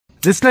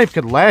this knife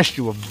could last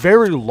you a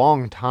very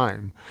long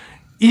time,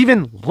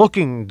 even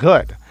looking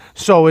good.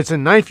 So it's a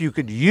knife you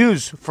could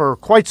use for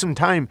quite some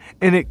time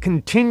and it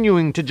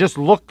continuing to just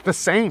look the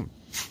same,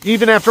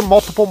 even after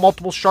multiple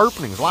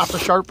sharpenings, lots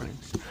of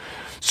sharpenings.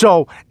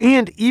 So,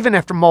 and even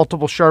after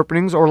multiple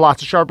sharpenings or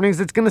lots of sharpenings,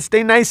 it's going to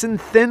stay nice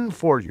and thin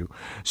for you.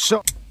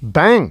 So,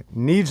 bang,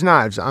 Neeves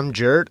Knives. I'm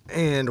Jared,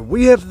 and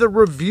we have the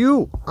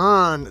review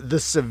on the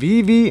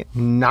CIVIVI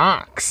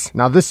NOX.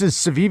 Now, this is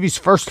CIVIVI's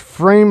first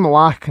frame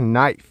lock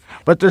knife,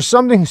 but there's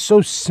something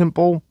so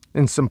simple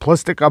and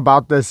simplistic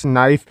about this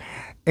knife,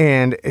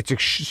 and it's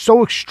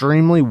so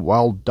extremely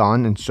well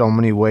done in so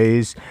many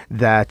ways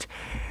that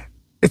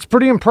it's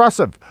pretty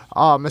impressive,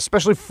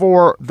 especially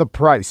for the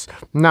price.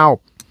 Now,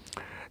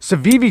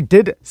 CIVIVI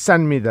did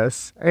send me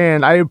this,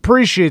 and I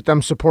appreciate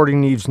them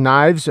supporting Neeves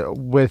Knives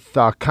with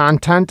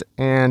content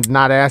and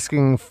not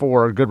asking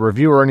for a good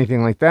review or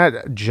anything like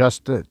that,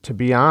 just to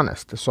be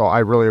honest. So I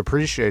really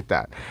appreciate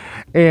that.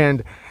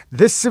 And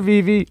this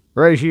CIVIVI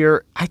right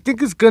here, I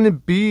think is going to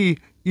be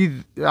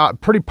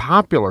pretty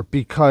popular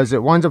because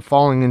it winds up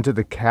falling into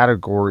the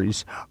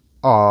categories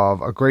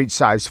of a great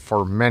size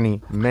for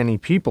many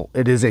people.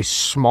 It is a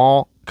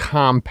small,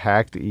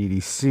 compact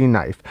EDC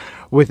knife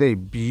with a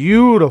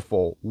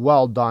beautiful,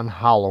 well done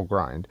hollow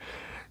grind.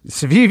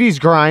 CIVIVI's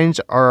grinds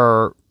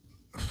are,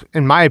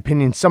 in my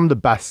opinion, some of the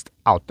best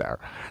out there.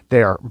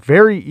 They are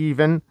very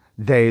even.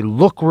 They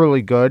look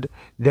really good.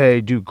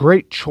 They do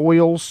great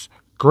choils,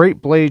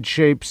 great blade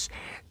shapes.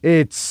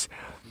 It's,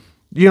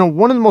 you know,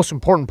 one of the most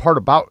important part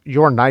about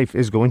your knife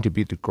is going to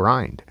be the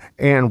grind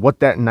and what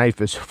that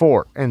knife is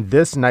for. And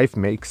this knife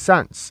makes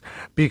sense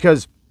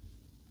because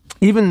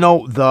even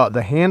though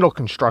the handle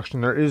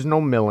construction, there is no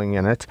milling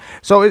in it.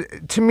 So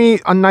to me,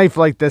 a knife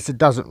like this, it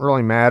doesn't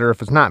really matter.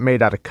 If it's not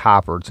made out of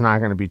copper, it's not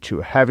going to be too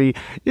heavy.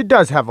 It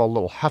does have a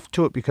little heft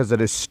to it because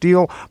it is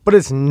steel, but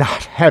it's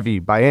not heavy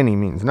by any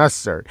means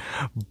necessary.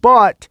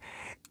 But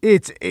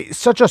it's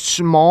such a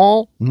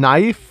small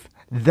knife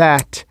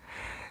that,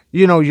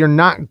 you know, you're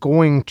not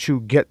going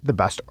to get the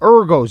best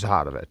ergos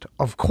out of it.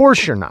 Of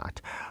course you're not.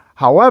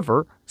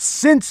 However,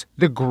 since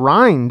the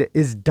grind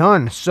is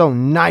done so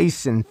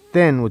nice and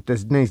thin with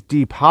this nice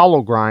deep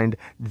hollow grind,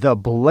 the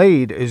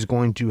blade is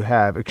going to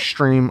have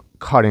extreme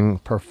cutting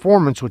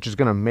performance, which is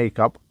going to make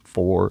up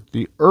for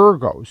the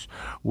ergos,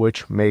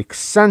 which makes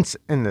sense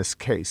in this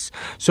case.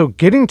 So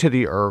getting to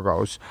the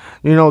ergos,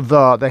 you know,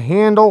 the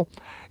handle,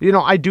 you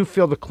know, I do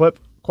feel the clip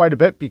quite a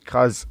bit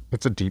because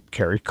it's a deep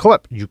carry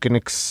clip. You can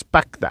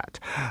expect that.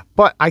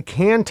 But I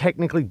can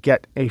technically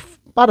get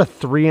about a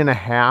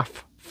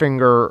 3.5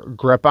 finger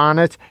grip on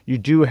it. You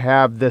do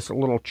have this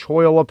little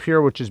choil up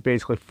here, which is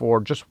basically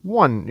for just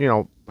one, you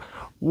know,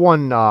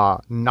 one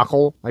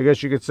knuckle, I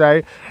guess you could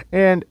say.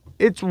 And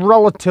it's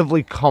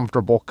relatively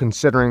comfortable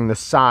considering the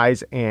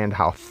size and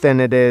how thin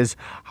it is,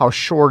 how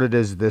short it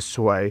is this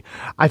way.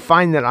 I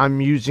find that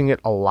I'm using it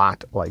a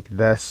lot like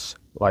this,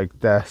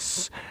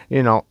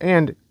 you know,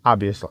 and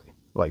obviously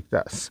like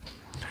this.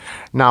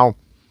 Now,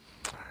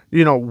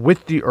 you know,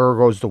 with the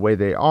ergos the way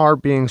they are,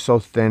 being so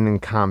thin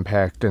and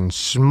compact and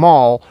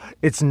small,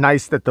 it's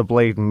nice that the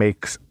blade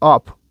makes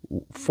up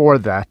for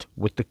that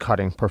with the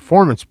cutting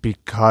performance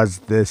because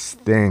this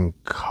thing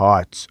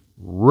cuts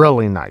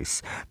really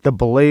nice. The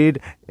blade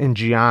in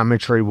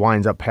geometry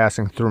winds up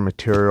passing through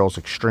materials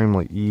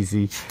extremely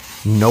easy,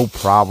 no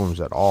problems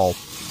at all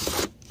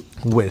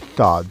with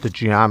the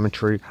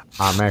geometry.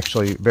 I'm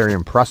actually very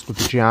impressed with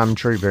the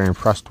geometry, very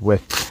impressed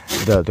with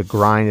the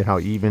grind and how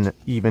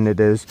even it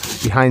is.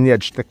 Behind the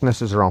edge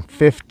thickness is around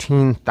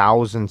 15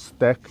 thousandths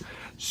thick,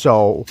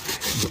 so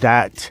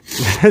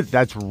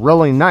that's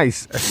really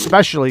nice,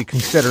 especially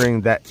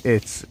considering that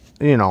it's,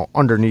 you know,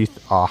 underneath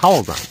a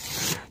hollow grind.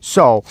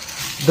 So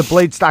the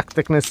blade stock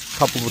thickness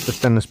coupled with the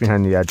thinness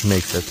behind the edge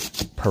makes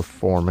it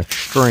perform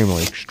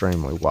extremely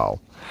well.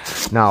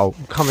 Now,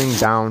 coming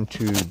down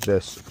to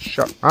this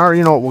or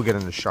you know what, we'll get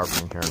into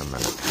sharpening here in a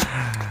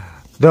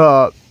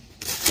minute.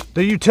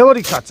 The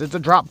utility cuts, it's a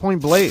drop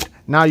point blade.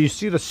 Now you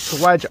see the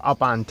swedge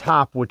up on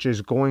top, which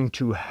is going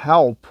to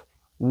help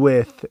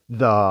with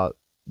the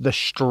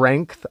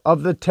strength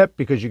of the tip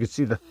because you can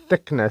see the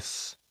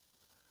thickness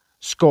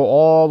go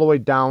all the way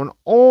down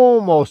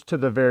almost to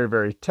the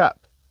very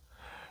tip.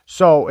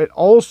 So it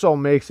also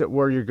makes it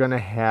where you're going to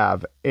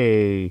have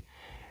a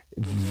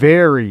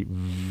very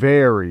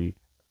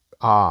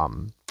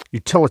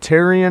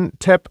utilitarian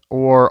tip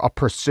or a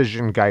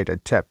precision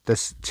guided tip.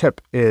 This tip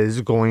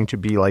is going to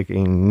be like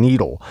a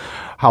needle.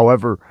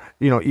 However,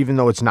 you know, even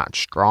though it's not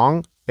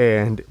strong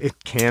and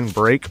it can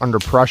break under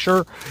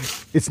pressure,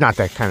 it's not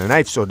that kind of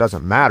knife, so it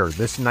doesn't matter.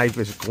 This knife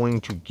is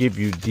going to give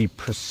you the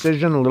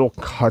precision little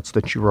cuts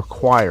that you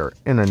require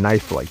in a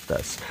knife like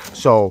this.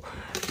 So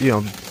you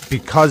know,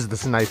 because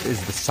this knife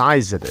is the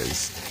size it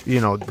is, you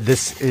know,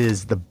 this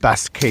is the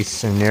best case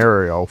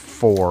scenario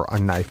for a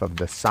knife of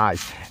this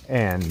size.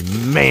 And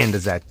man,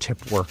 does that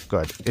tip work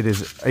good. It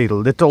is a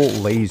little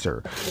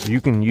laser. You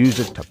can use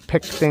it to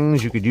pick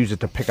things. You could use it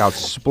to pick out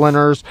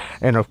splinters.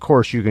 And of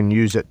course, you can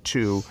use it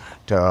to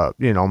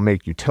you know,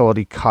 make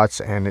utility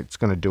cuts, and it's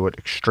going to do it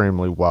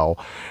extremely well.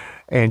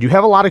 And you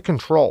have a lot of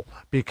control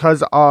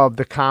because of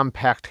the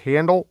compact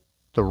handle.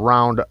 The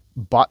round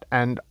butt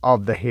end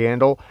of the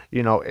handle,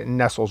 you know, it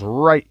nestles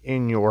right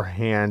in your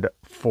hand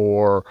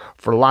for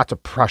lots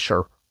of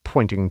pressure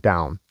pointing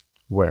down,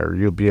 where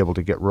you'll be able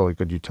to get really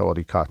good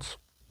utility cuts.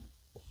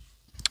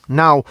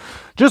 Now,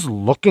 just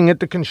looking at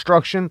the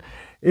construction,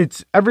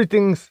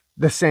 everything's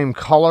the same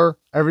color.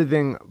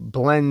 Everything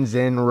blends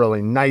in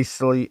really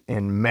nicely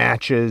and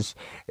matches.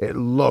 It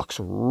looks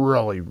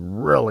really,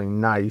 really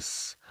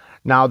nice.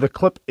 Now, the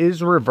clip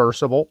is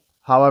reversible.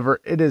 However,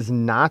 it is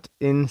not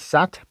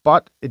inset,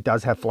 but it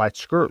does have flat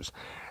screws.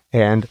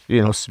 And, you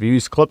know,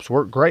 CIVIVI's clips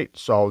work great.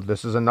 So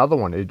this is another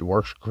one. It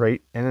works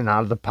great in and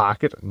out of the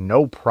pocket.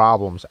 No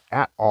problems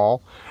at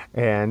all.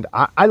 And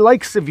I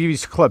like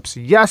CIVIVI's clips.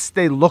 Yes,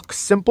 they look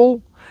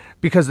simple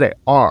because they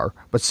are.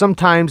 But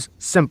sometimes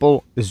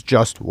simple is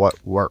just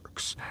what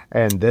works.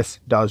 And this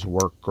does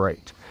work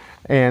great.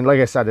 And like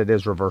I said, it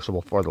is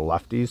reversible for the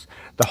lefties.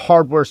 The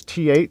hardware's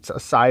T8s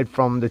aside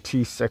from the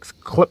T6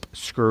 clip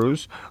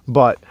screws,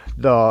 but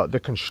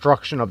the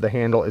construction of the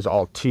handle is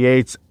all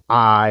T8s.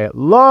 I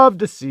love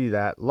to see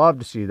that. Love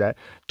to see that.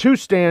 2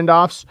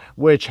 standoffs,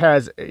 which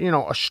has, you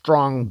know, a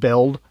strong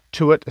build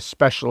to it,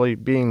 especially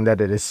being that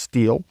it is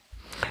steel.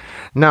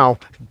 Now,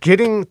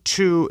 getting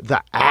to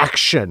the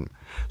action.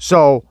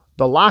 So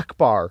the lock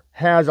bar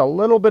has a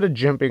little bit of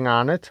jimping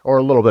on it, or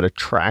a little bit of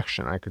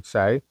traction, I could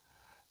say.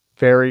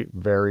 Very,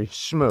 very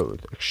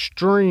smooth.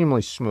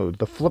 Extremely smooth.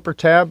 The flipper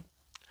tab,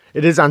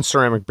 it is on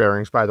ceramic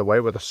bearings, by the way,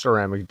 with a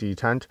ceramic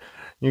detent.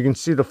 You can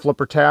see the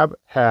flipper tab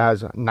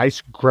has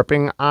nice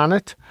gripping on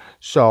it.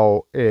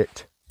 So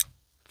it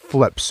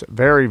flips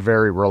very,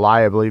 very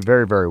reliably,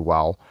 very, very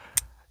well.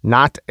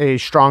 Not a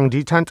strong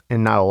detent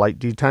and not a light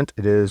detent.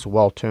 It is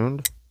well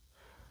tuned.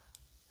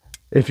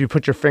 If you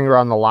put your finger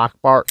on the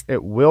lock bar,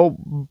 it will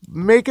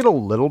make it a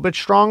little bit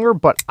stronger,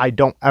 but I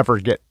don't ever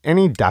get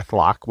any death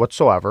lock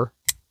whatsoever.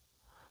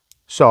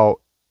 So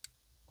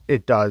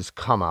it does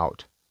come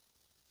out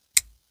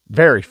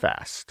very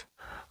fast.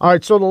 All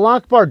right, so the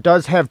lock bar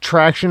does have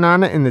traction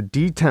on it, and the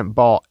detent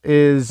ball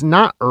is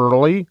not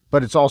early,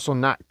 but it's also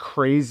not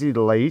crazy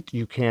late.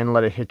 You can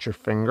let it hit your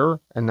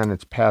finger, and then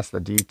it's past the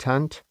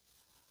detent.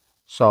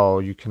 So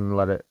you can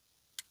let it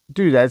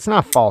do that. It's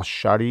not false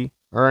shutty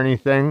or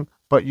anything,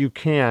 but you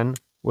can,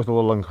 with a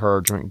little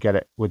encouragement, get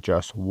it with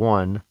just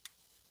one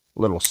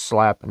little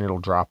slap, and it'll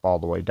drop all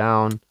the way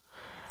down.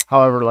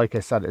 However, like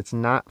I said, it's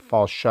not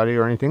false shutty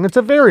or anything. It's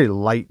a very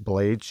light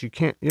blade, so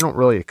you don't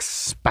really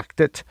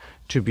expect it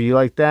to be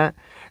like that.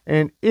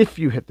 And if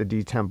you hit the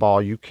detent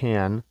ball, you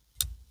can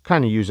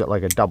kind of use it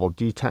like a double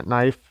detent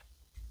knife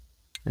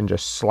and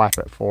just slap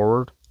it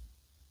forward.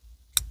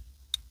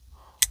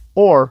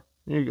 Or,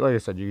 like I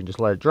said, you can just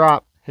let it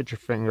drop, hit your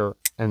finger,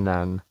 and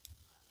then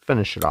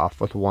finish it off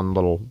with one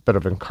little bit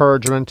of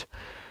encouragement.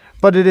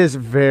 But it is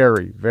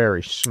very,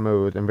 very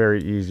smooth and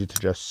very easy to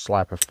just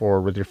slap it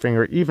forward with your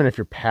finger, even if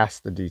you're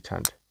past the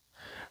detent,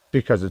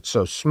 because it's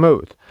so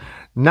smooth.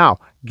 Now,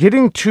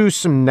 getting to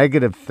some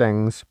negative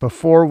things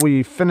before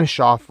we finish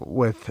off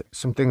with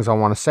some things I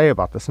want to say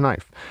about this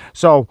knife.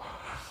 So,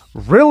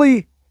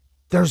 really,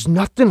 there's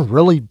nothing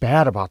really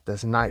bad about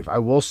this knife. I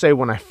will say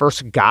when I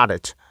first got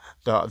it,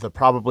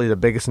 probably the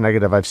biggest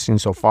negative I've seen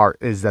so far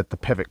is that the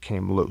pivot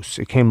came loose.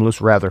 It came loose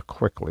rather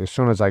quickly. As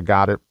soon as I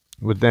got it,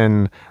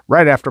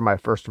 right after my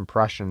first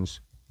impressions,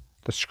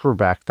 the screw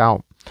backed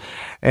out.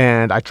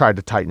 And I tried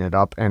to tighten it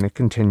up, and it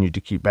continued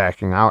to keep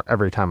backing out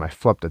every time I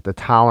flipped it. The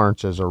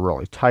tolerances are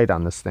really tight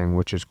on this thing,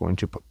 which is going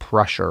to put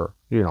pressure,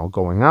 you know,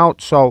 going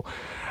out. So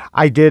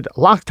I did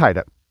Loctite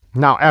it.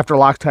 Now, after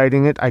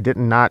Loctiting it, I did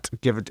not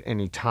give it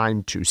any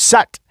time to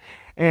set.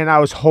 And I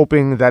was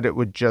hoping that it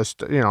would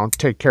just, you know,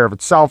 take care of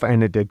itself,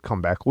 and it did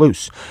come back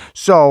loose.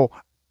 So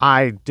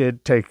I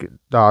did take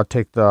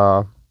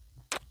the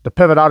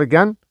pivot out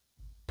again,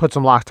 put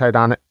some Loctite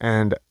on it,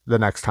 and the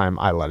next time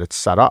I let it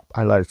set up.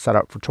 I let it set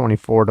up for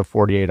 24 to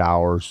 48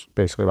 hours,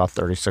 basically about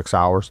 36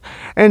 hours.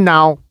 And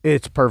now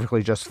it's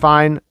perfectly just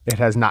fine. It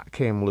has not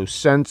came loose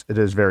since. It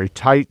is very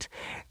tight.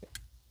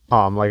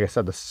 Like I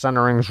said, the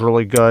centering's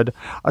really good.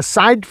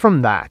 Aside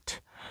from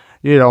that,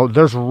 you know,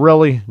 there's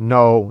really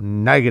no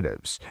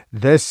negatives.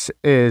 This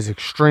is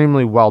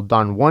extremely well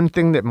done. One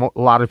thing that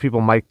a lot of people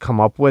might come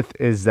up with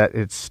is that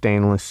it's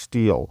stainless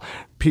steel.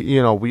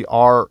 You know, we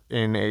are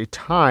in a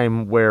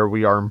time where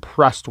we are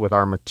impressed with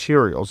our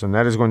materials, and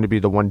that is going to be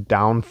the one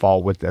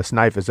downfall with this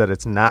knife, is that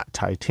it's not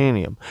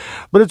titanium.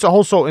 But it's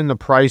also in the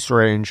price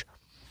range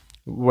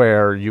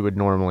where you would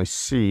normally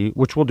see,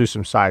 which we'll do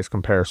some size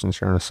comparisons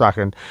here in a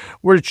second,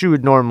 which you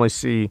would normally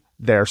see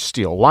their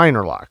steel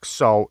liner locks.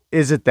 So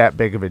is it that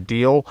big of a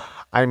deal?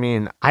 I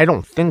mean, I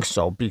don't think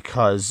so,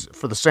 because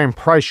for the same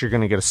price, you're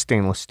going to get a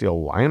stainless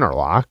steel liner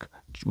lock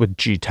with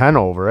G10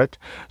 over it.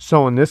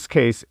 So in this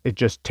case, it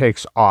just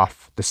takes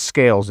off the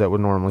scales that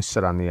would normally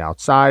sit on the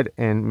outside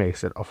and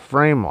makes it a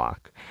frame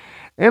lock,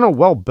 and a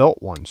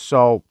well-built one.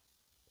 So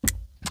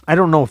I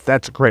don't know if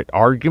that's a great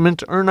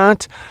argument or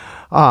not,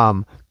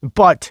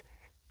 but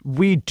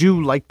we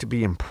do like to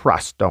be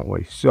impressed, don't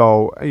we?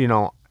 So, you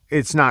know,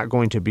 it's not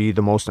going to be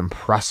the most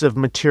impressive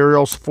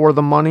materials for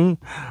the money,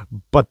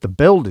 but the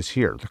build is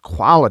here, the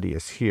quality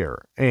is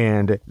here,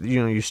 and,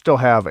 you know, you still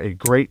have a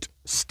great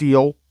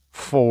steel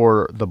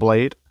for the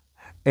blade,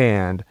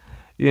 and,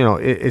 you know,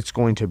 it's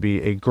going to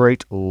be a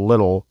great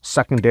little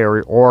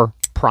secondary or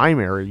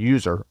primary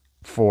user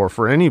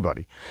for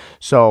anybody.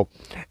 So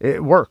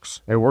it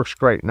works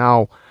great.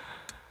 Now,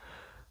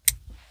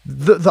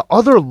 the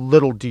other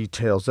little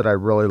details that I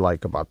really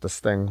like about this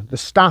thing, the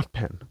stop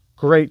pin,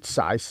 great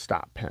size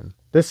stop pin.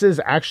 This is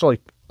actually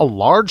a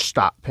large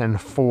stop pin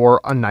for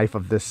a knife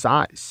of this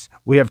size.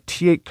 We have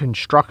T8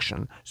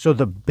 construction, so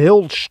the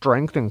build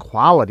strength and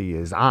quality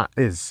is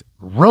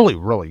really,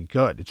 really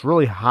good. It's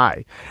really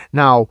high.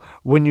 Now,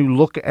 when you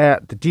look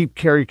at the deep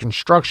carry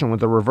construction with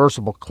the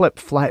reversible clip,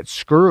 flat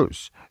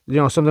screws, you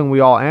know, something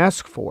we all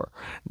ask for.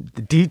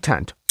 The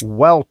detent,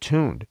 well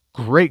tuned,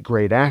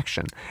 great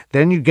action.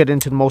 Then you get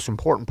into the most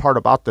important part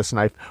about this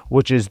knife,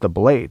 which is the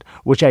blade,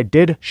 which I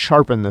did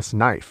sharpen this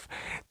knife.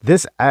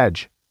 This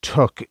edge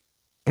took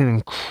an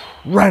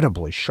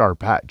incredibly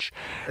sharp edge.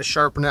 I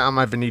sharpened it on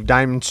my venev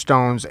diamond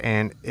stones,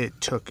 and it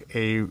took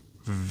a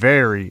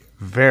very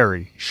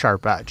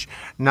sharp edge.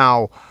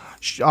 Now,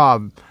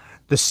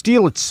 the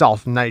steel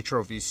itself,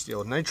 Nitro V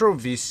steel. Nitro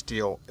V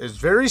steel is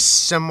very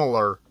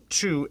similar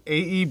to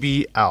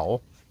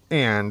AEBL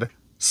and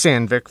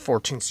Sandvik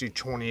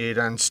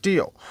 14C28N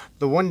steel.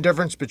 The one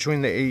difference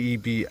between the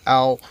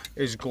AEBL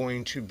is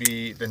going to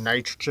be the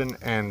nitrogen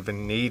and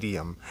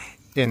vanadium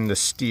in the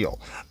steel.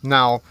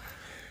 Now,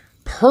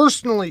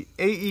 personally,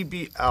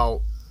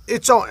 AEBL,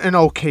 it's an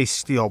okay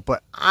steel,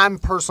 but I'm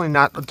personally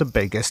not the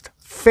biggest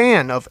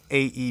fan of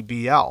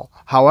AEBL.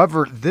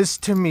 However, this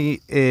to me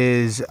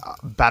is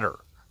better.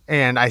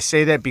 And I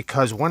say that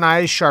because when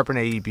I sharpen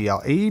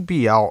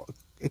AEBL,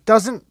 it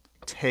doesn't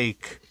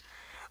take...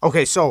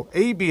 Okay, so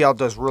AEBL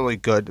does really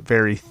good,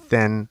 very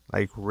thin,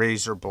 like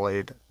razor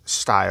blade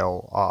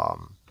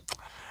style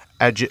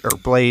edge or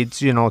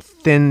blades, you know,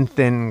 thin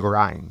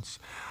grinds,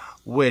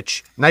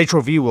 which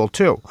Nitro V will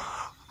too.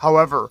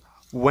 However,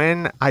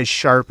 when I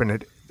sharpen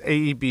it,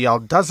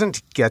 AEBL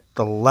doesn't get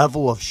the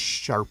level of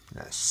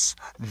sharpness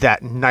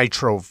that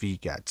Nitro V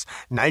gets.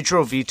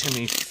 Nitro V to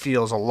me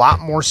feels a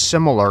lot more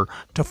similar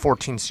to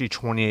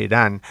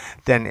 14C28N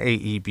than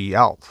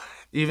AEBL,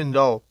 even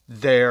though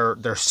their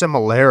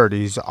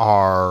similarities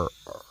are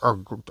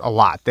a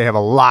lot. They have a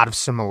lot of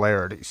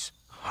similarities.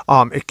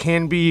 It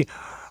can be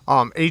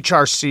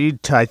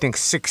HRC to, I think,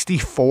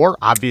 64.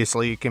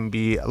 Obviously, it can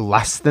be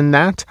less than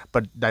that,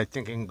 but I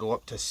think it can go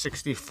up to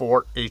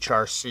 64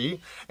 HRC.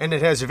 And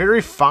it has a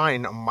very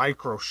fine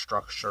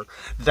microstructure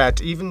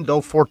that, even though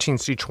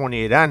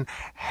 14C28N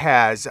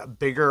has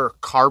bigger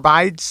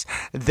carbides,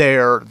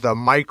 the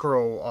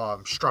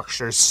micro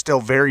structure is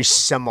still very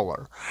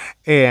similar.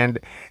 And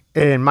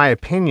in my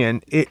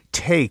opinion, it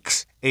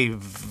takes a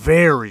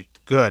very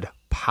good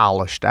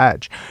polished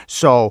edge.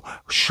 So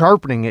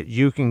sharpening it,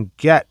 you can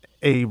get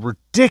a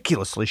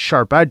ridiculously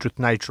sharp edge with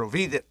Nitro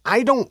V that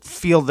I don't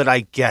feel that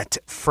I get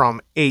from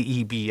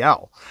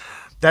AEBL.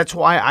 That's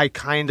why I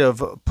kind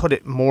of put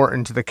it more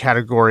into the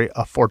category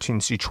of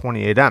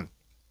 14C28N.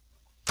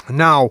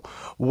 Now,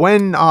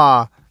 when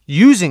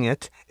using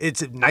it,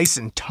 it's nice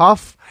and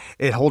tough.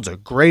 It holds a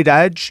great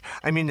edge.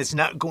 I mean, it's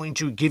not going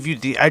to give you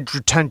the edge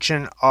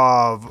retention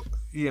of,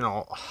 you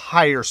know,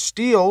 higher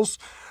steels,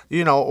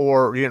 you know,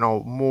 or, you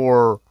know,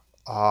 more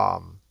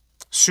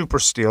super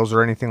steels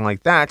or anything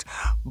like that.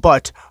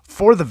 But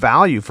for the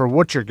value, for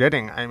what you're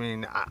getting, I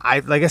mean,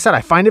 like I said,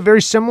 I find it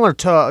very similar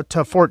to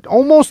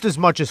almost as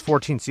much as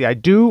 14C. I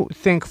do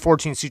think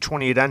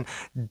 14C28N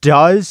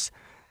does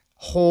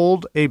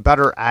hold a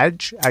better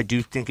edge. I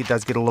do think it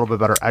does get a little bit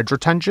better edge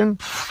retention.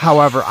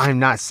 However, I'm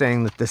not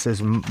saying that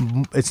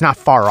it's not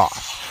far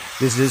off.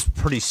 This is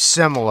pretty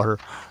similar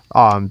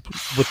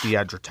with the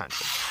edge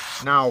retention.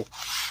 Now,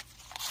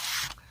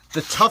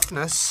 the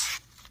toughness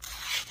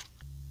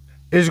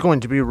is going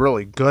to be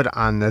really good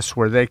on this,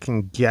 where they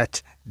can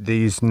get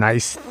these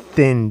nice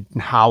thin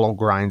hollow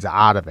grinds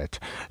out of it.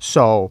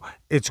 So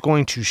it's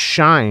going to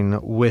shine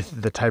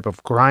with the type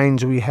of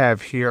grinds we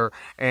have here,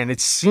 and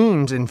it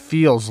seems and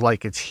feels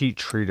like it's heat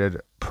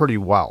treated pretty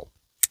well.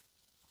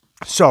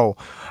 So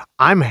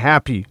I'm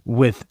happy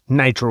with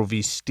Nitro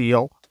V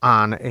steel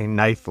on a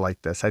knife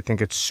like this. I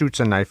think it suits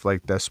a knife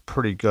like this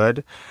pretty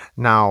good.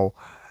 Now,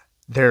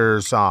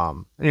 there's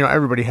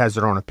everybody has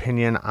their own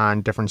opinion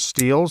on different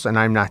steels, and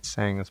I'm not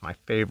saying it's my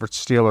favorite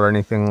steel or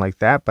anything like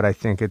that, but I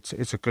think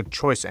it's a good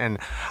choice, and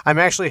I'm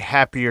actually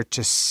happier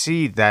to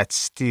see that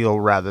steel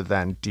rather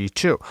than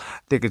D2. I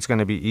think it's going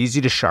to be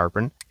easy to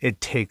sharpen. It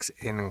takes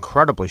an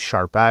incredibly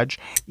sharp edge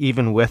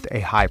even with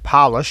a high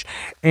polish,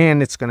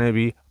 and it's going to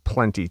be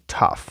plenty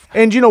tough.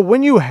 And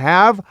when you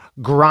have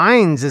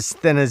grinds as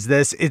thin as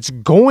this, it's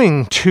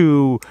going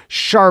to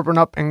sharpen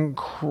up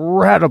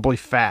incredibly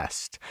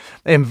fast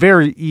and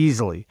very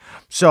easily.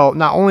 So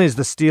not only is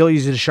the steel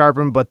easy to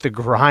sharpen, but the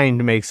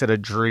grind makes it a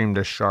dream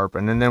to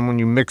sharpen. And then when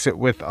you mix it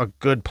with a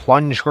good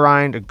plunge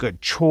grind, a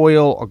good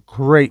choil, a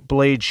great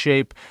blade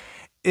shape,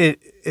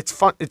 it's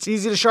fun. It's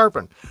easy to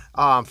sharpen.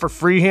 For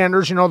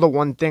freehanders, the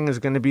one thing is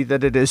going to be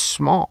that it is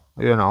small,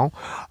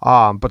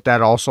 but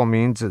that also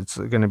means it's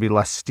going to be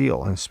less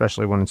steel, and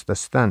especially when it's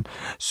this thin.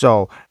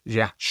 So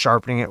yeah,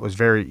 sharpening it was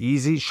very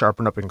easy,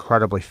 sharpened up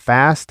incredibly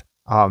fast,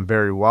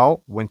 very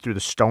well, went through the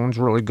stones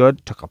really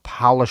good, took a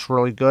polish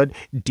really good,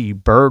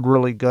 deburred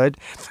really good,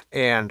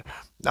 and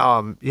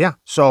yeah,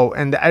 so,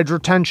 and the edge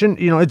retention,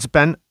 it's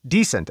been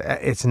decent.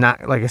 It's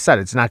not, like I said,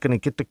 it's not going to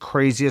get the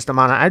craziest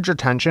amount of edge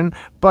retention,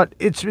 but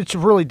it's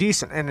really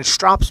decent, and it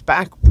strops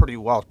back pretty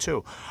well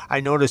too. I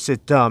notice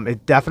it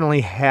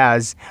definitely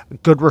has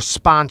good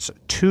response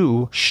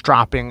to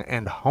stropping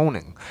and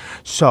honing,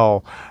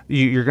 so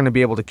you're going to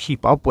be able to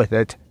keep up with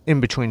it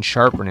in between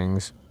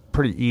sharpenings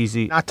pretty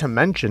easy, not to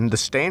mention the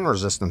stain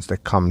resistance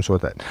that comes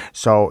with it.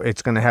 So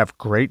it's going to have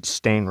great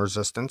stain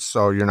resistance,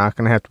 so you're not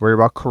going to have to worry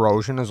about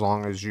corrosion as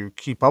long as you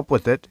keep up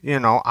with it.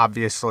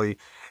 Obviously,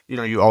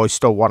 you always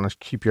still want to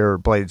keep your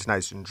blades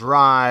nice and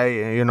dry,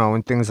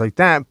 and things like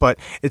that, but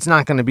it's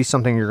not going to be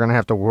something you're going to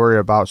have to worry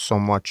about so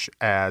much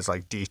as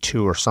like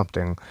D2 or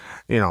something,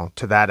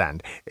 to that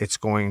end. It's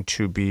going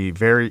to be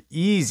very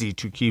easy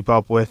to keep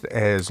up with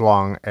as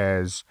long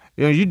as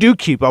you do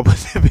keep up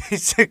with it,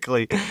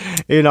 basically.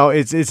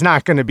 It's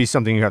not going to be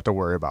something you have to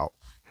worry about.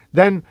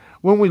 Then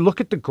when we look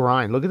at the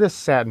grind, look at this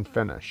satin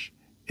finish.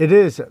 It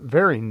is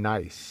very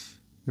nice.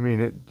 I mean,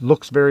 it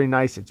looks very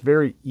nice. It's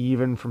very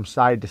even from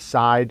side to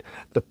side.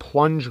 The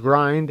plunge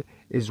grind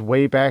is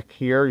way back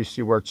here. You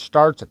see where it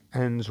starts, it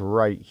ends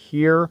right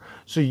here.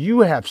 So you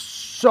have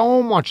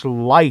so much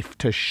life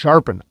to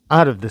sharpen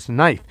out of this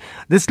knife.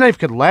 This knife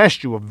could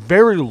last you a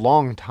very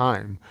long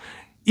time,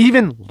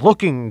 even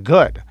looking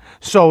good.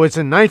 So it's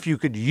a knife you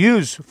could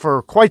use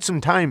for quite some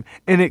time,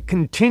 and it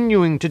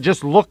continuing to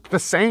just look the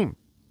same,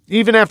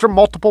 even after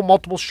multiple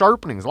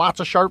sharpenings, lots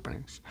of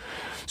sharpenings.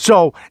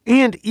 So,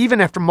 and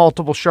even after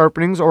multiple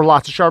sharpenings or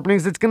lots of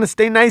sharpenings, it's going to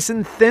stay nice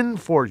and thin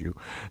for you.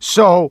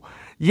 So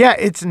yeah,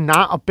 it's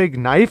not a big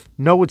knife.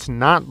 No, it's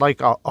not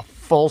like a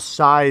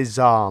full-size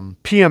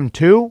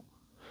PM2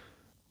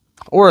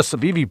 or a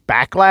CIVIVI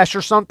Backlash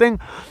or something,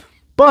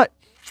 but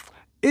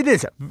it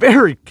is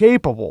very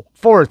capable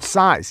for its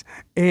size.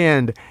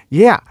 And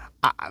yeah,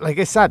 like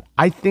I said,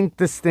 I think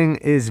this thing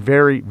is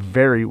very,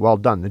 very well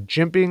done. The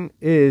jimping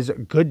is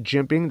good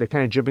jimping, the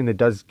kind of jimping that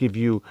does give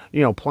you,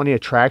 plenty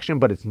of traction,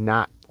 but it's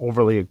not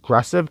overly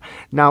aggressive.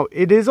 Now,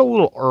 it is a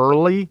little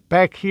early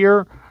back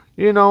here.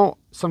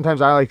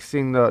 Sometimes I like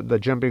seeing the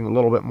jimping a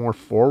little bit more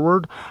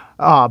forward.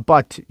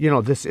 But,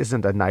 this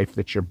isn't a knife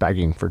that you're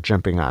begging for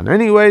jimping on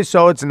anyway,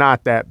 so it's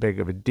not that big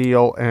of a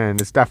deal,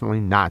 and it's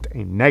definitely not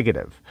a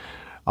negative.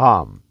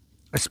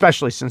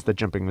 Especially since the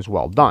jimping is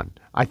well done.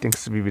 I think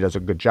CIVIVI does a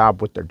good job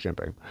with their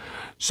jimping.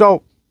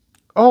 So,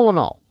 all in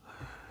all,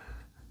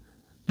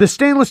 the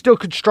stainless steel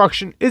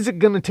construction, is it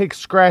going to take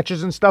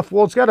scratches and stuff?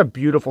 Well, it's got a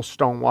beautiful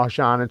stone wash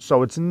on it,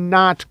 so it's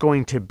not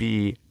going to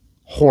be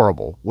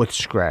horrible with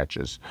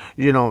scratches.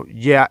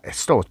 Yeah, it's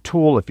still a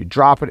tool. If you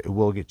drop it, it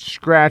will get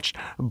scratched,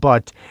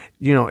 but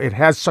it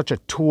has such a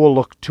tool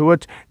look to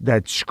it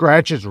that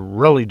scratches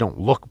really don't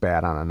look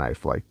bad on a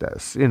knife like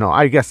this.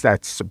 I guess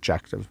that's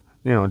subjective.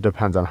 It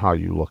depends on how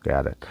you look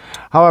at it.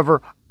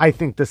 However, I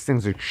think this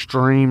thing's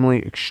extremely,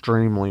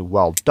 extremely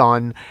well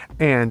done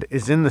and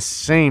is in the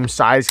same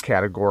size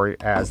category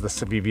as the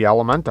CIVIVI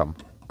Elementum,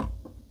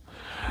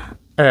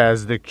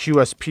 as the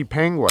QSP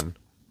Penguin,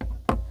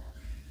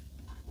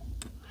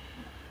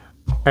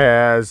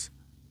 as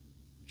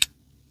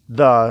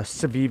the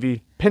CIVIVI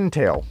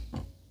Pintail,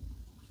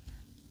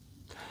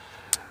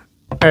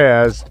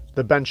 as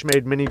the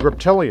Benchmade Mini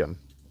Griptilian,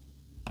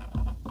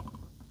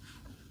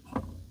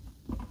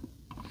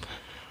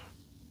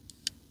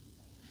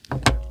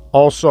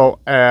 also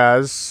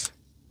as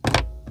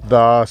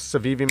the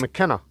CIVIVI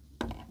McKenna,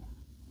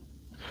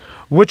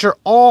 which are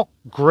all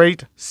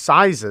great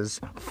sizes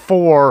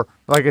for,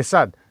 like I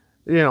said,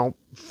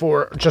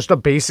 for just a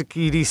basic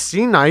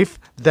EDC knife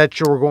that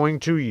you're going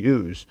to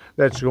use,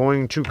 that's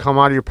going to come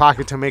out of your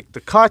pocket to make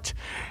the cut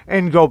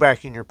and go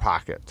back in your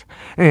pocket.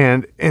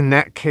 And in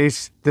that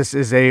case, this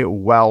is a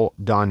well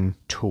done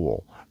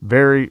tool.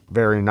 Very,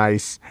 very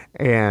nice.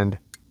 And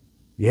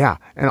yeah,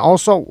 and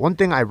also one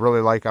thing I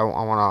really like, I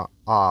want to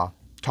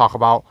talk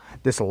about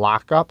this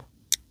lockup.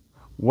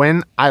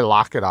 When I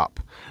lock it up,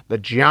 the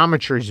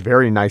geometry is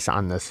very nice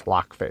on this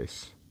lock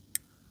face.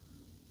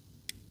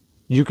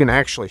 You can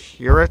actually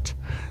hear it.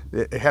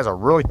 It has a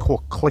really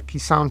cool clicky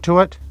sound to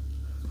it.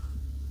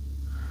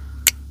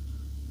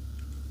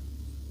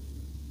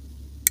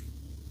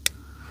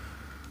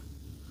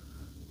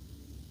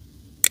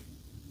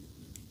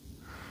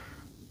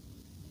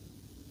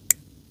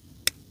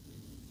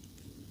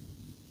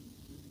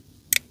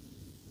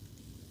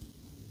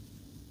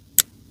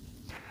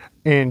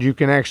 And you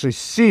can actually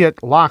see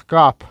it lock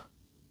up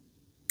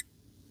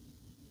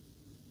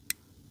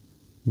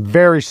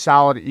very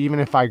solid, even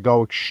if I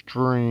go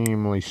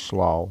extremely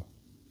slow.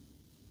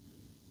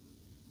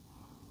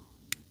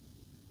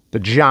 The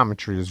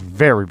geometry is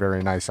very,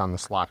 very nice on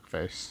this lock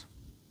face.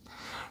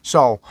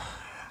 So,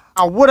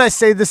 would I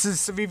say this is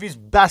CIVIVI's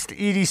best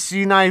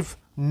EDC knife?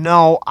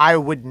 No, I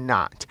would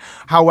not.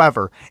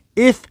 However,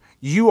 if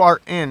you are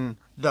in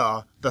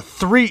the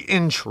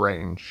 3-inch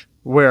range,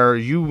 where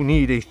you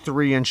need a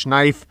 3-inch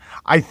knife,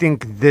 I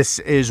think this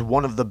is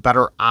one of the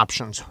better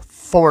options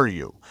for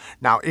you.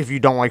 Now, if you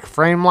don't like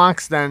frame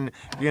locks, then,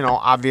 you know,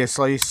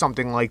 obviously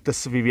something like the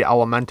CIVIVI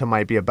Elementum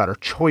might be a better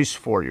choice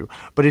for you.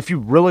 But if you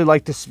really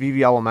like the CIVIVI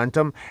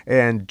Elementum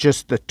and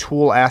just the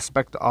tool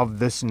aspect of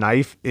this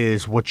knife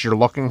is what you're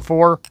looking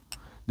for,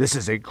 this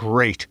is a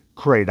great,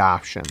 great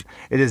option.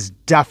 It is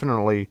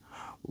definitely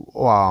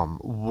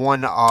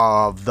one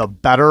of the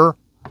better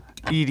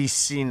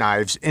EDC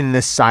knives in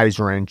this size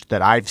range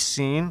that I've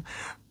seen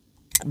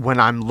when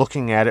I'm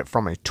looking at it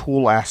from a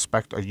tool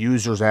aspect, a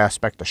user's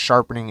aspect, a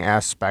sharpening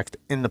aspect,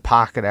 in the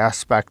pocket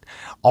aspect,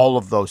 all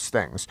of those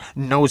things.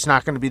 No, it's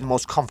not going to be the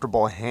most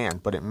comfortable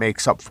hand, but it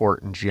makes up for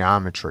it in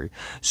geometry.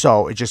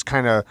 So it just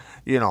kind of,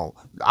 you know,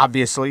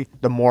 obviously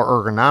the more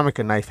ergonomic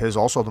a knife is,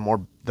 also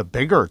the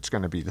bigger it's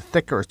going to be, the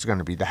thicker it's going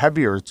to be, the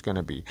heavier it's going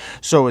to be.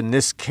 So in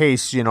this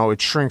case, you know,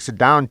 it shrinks it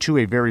down to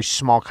a very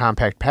small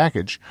compact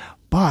package,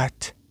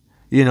 but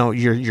you know,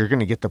 you're going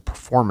to get the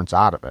performance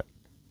out of it.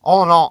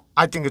 All in all,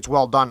 I think it's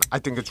well done. I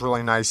think it's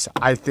really nice.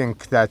 I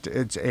think that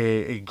it's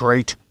a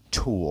great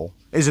tool.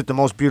 Is it the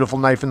most beautiful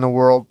knife in the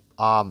world?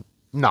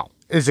 No.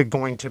 Is it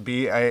going to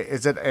be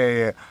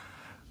you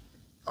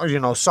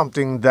know,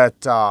 something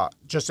that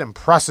just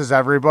impresses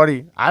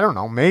everybody? I don't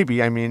know.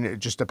 Maybe. I mean, it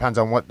just depends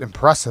on what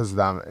impresses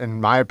them.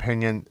 In my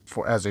opinion,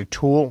 as a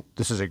tool,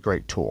 this is a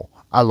great tool.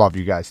 I love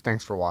you guys.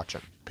 Thanks for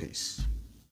watching. Peace.